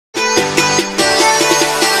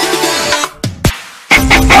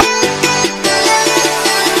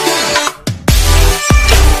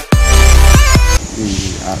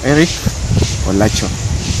Eric Olacho,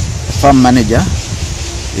 farm manager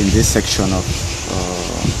in this section of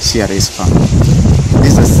CRA's farm.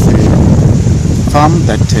 This is a farm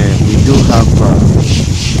that we do have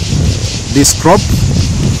this crop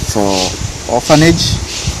for orphanage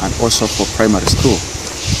and also for primary school.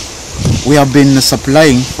 We have been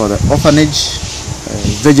supplying for the orphanage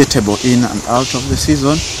vegetable in and out of the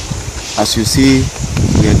season. As you see,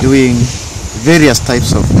 we are doing various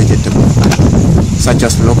types of vegetable, such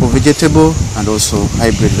as local vegetable and also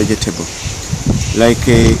hybrid vegetable. Like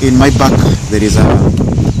in my back, there is a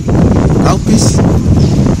cowpeas.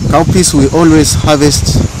 Cowpeas we always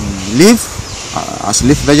harvest leaf as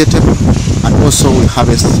leaf vegetable, and also we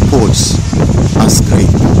harvest pods as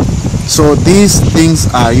grain. So these things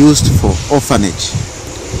are used for orphanage.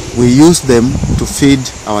 We use them to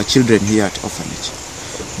feed our children here at orphanage.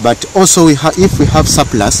 But also if we have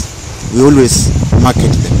surplus, we always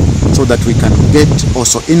market them so that we can get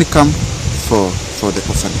also income for the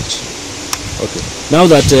orphanage. Okay. Now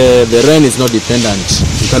that the rain is not dependent,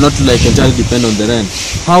 you cannot like entirely depend on the rain.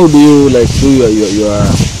 How do you like do your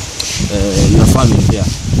farming here?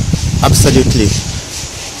 Absolutely.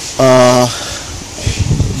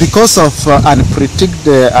 Because of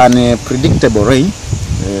unpredictable rain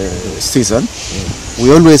season, we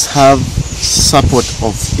always have support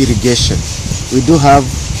of irrigation. We do have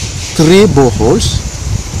 3 boreholes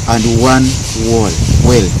and 1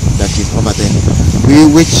 well that is over there,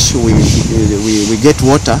 which we get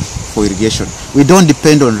water for irrigation. We don't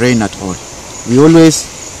depend on rain at all. We always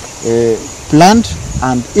plant,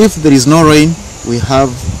 and if there is no rain, we have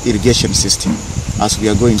irrigation system, as we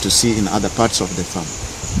are going to see in other parts of the farm.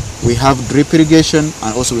 We have drip irrigation,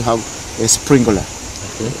 and also we have a sprinkler,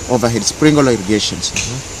 overhead sprinkler irrigations,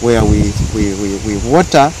 where we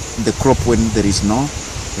water the crop when there is no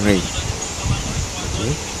rain.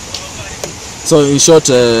 So in short,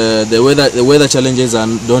 the weather challenges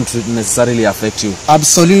don't necessarily affect you?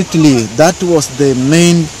 Absolutely. That was the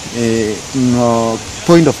main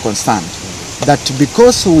point of concern, that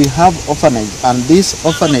because we have orphanage, and this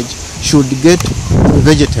orphanage should get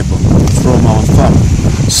vegetable from our farm.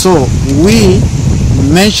 So we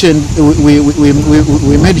mentioned, we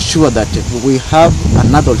made sure that we have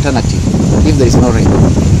another alternative. If there is no rain,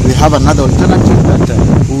 we have another alternative that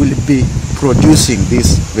we will be producing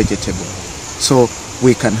this vegetable, so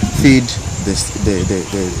we can feed the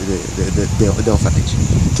orphanage.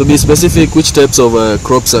 To be specific, which types of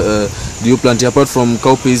crops do you plant apart from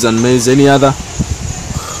cowpeas and maize? Any other?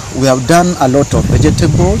 We have done a lot of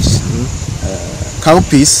vegetables.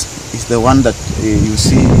 Cowpeas is the one that you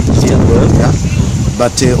see here. Yeah.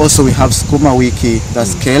 But also we have skuma wiki,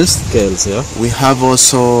 that's kales. Kales, yeah. We have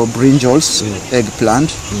also brinjals,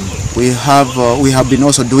 eggplant. We have been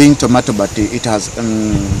also doing tomato, but it has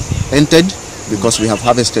ended because we have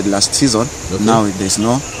harvested last season. Okay. Now there is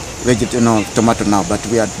no tomato now, but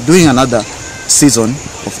we are doing another season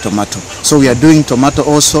of tomato. So we are doing tomato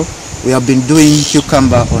also. We have been doing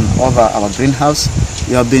cucumber over our greenhouse.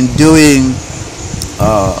 We have been doing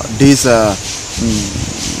this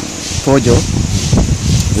pojo.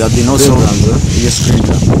 We have been also we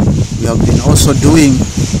have been also doing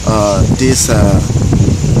this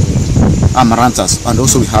amaranthus, and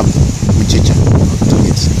also we have mchicha.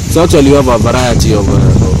 So actually you have a variety of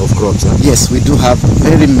crops, huh? Yes, we do have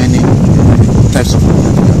very many types of crops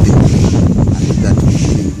that we have been doing, and that we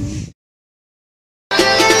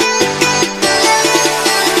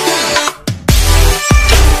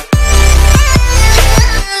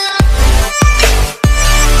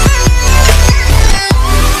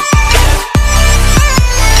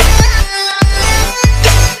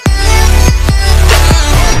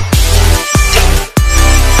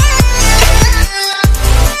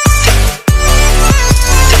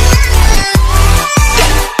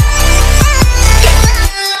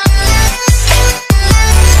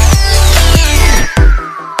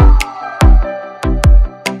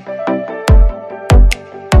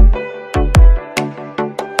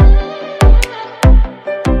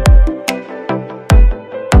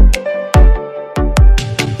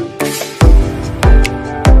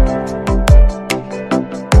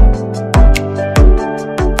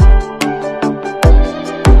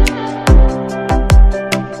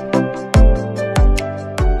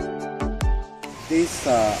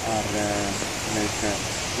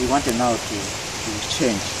we wanted now to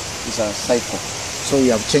change. It's a cycle. So we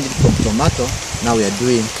have changed from tomato, now we are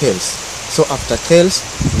doing kales. So after kales,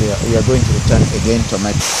 we are going to return again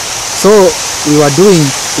tomato. So we are doing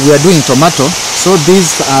tomato. So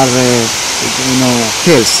these are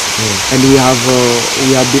kales, and we have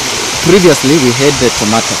previously we had the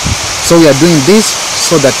tomato. So we are doing this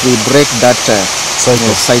so that we break that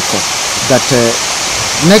cycle. That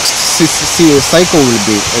next cycle will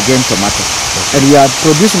be again tomato. And we are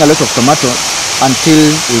producing a lot of tomato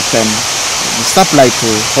until we can supply to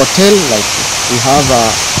hotel. Like we have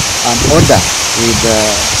an order with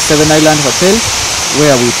Seven Island Hotel,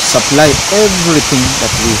 where we supply everything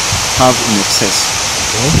that we have in excess.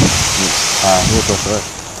 Yes.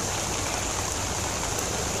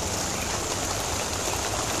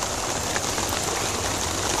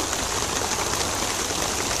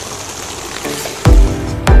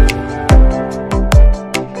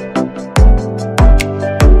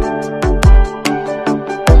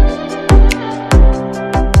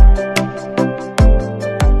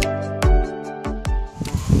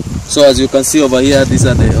 So as you can see over here, these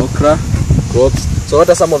are the okra crops. So what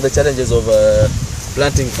are some of the challenges of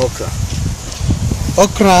planting okra?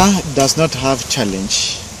 Okra does not have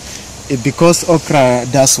challenge because okra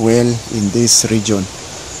does well in this region,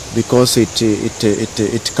 because it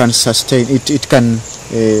can sustain, it can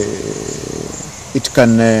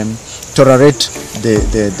tolerate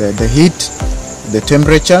the heat, the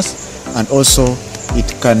temperatures, and also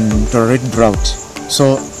it can tolerate drought.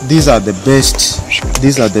 So these are the best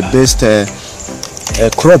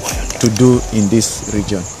crop to do in this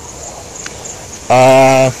region.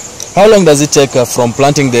 How long does it take from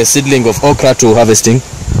planting the seedling of okra to harvesting?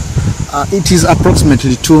 It is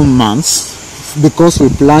approximately 2 months, because we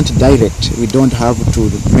plant direct. We don't have to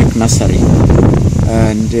make nursery.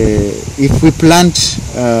 And if we plant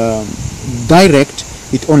direct,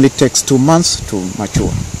 it only takes 2 months to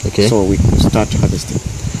mature. Okay. So we start harvesting.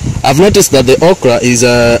 I've noticed that the okra is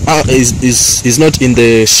not in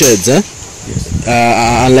the sheds, eh? Yes.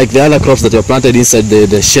 Unlike the other crops that were planted inside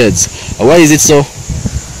the sheds. Why is it so?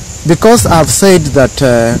 Because I've said that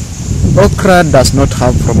okra does not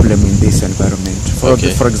have problem in this environment.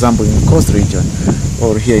 For example, in the coast region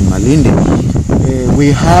or here in Malindi,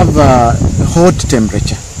 we have hot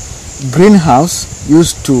temperature. Greenhouse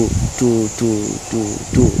used to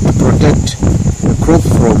protect the crop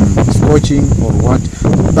from scorching or what,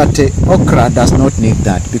 but okra does not need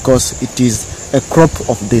that, because it is a crop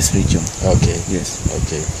of this region. Okay. Yes.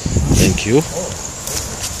 Okay. Thank you.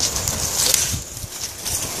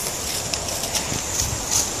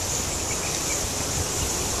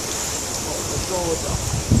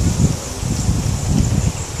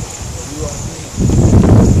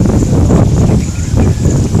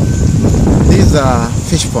 These are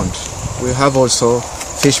fish ponds. We have also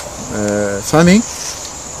fish farming.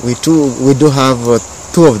 We do have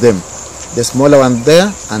 2 of them. The smaller one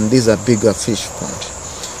there, and these are bigger fish pond.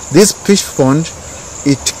 This fish pond,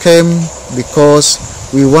 it came because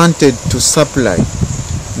we wanted to supply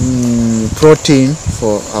protein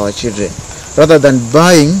for our children, rather than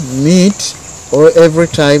buying meat or every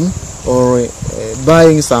time, or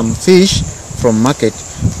buying some fish from market.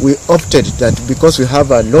 We opted that because we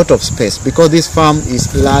have a lot of space, because this farm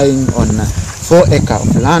is lying on 4 acre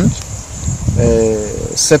of land,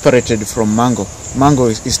 separated from mango. Mango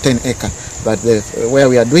is 10 acre, but where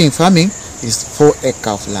we are doing farming is 4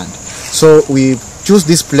 acre of land. So we choose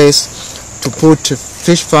this place to put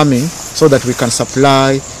fish farming, so that we can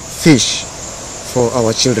supply fish for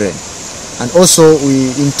our children. And also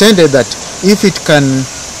we intended that if it can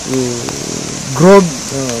grow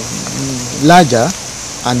larger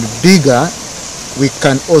and bigger, we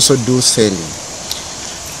can also do selling.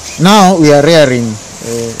 Now we are rearing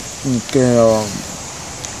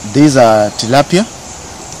these are tilapia.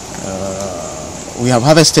 We have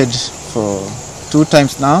harvested for 2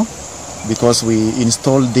 times now, because we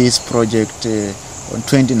installed this project on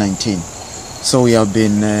 2019. So we have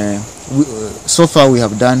been so far we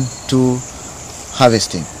have done 2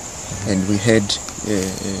 harvesting, and we had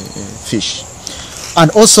fish.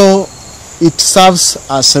 And also it serves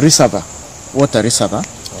as a reservoir, water reservoir,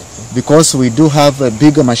 because we do have a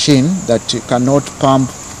bigger machine that cannot pump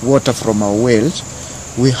water from our wells.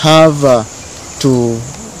 We have to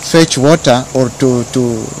fetch water, or to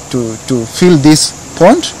fill this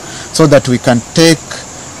pond, so that we can take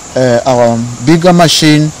our bigger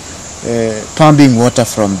machine pumping water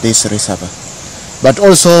from this reservoir. But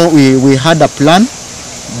also we had a plan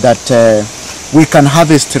that we can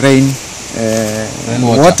harvest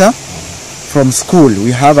rainwater from school.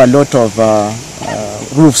 We have a lot of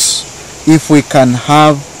roofs. If we can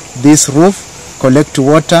have this roof collect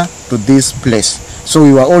water to this place. So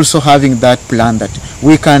we were also having that plan that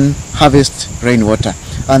we can harvest rainwater,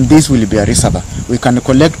 and this will be a reservoir. We can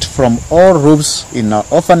collect from all roofs in our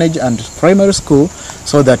orphanage and primary school,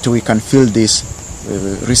 so that we can fill this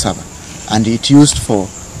reservoir, and it's used for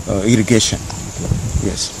irrigation.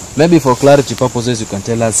 Yes. Maybe for clarity purposes, you can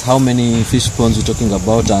tell us how many fish ponds we're talking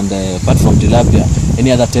about, and apart from tilapia,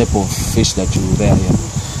 any other type of fish that you rear here?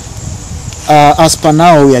 As per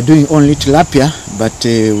now, we are doing only tilapia, but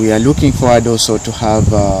we are looking forward also to have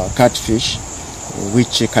catfish,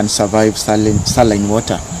 which can survive saline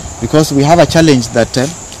water, because we have a challenge that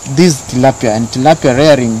this tilapia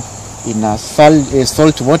rearing in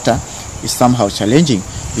salt water is somehow challenging,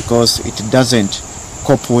 because it doesn't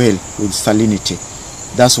cope well with salinity.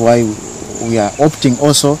 That's why we are opting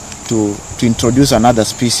also to introduce another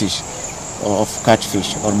species of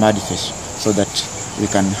catfish or mudfish, so that we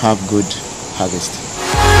can have good harvest.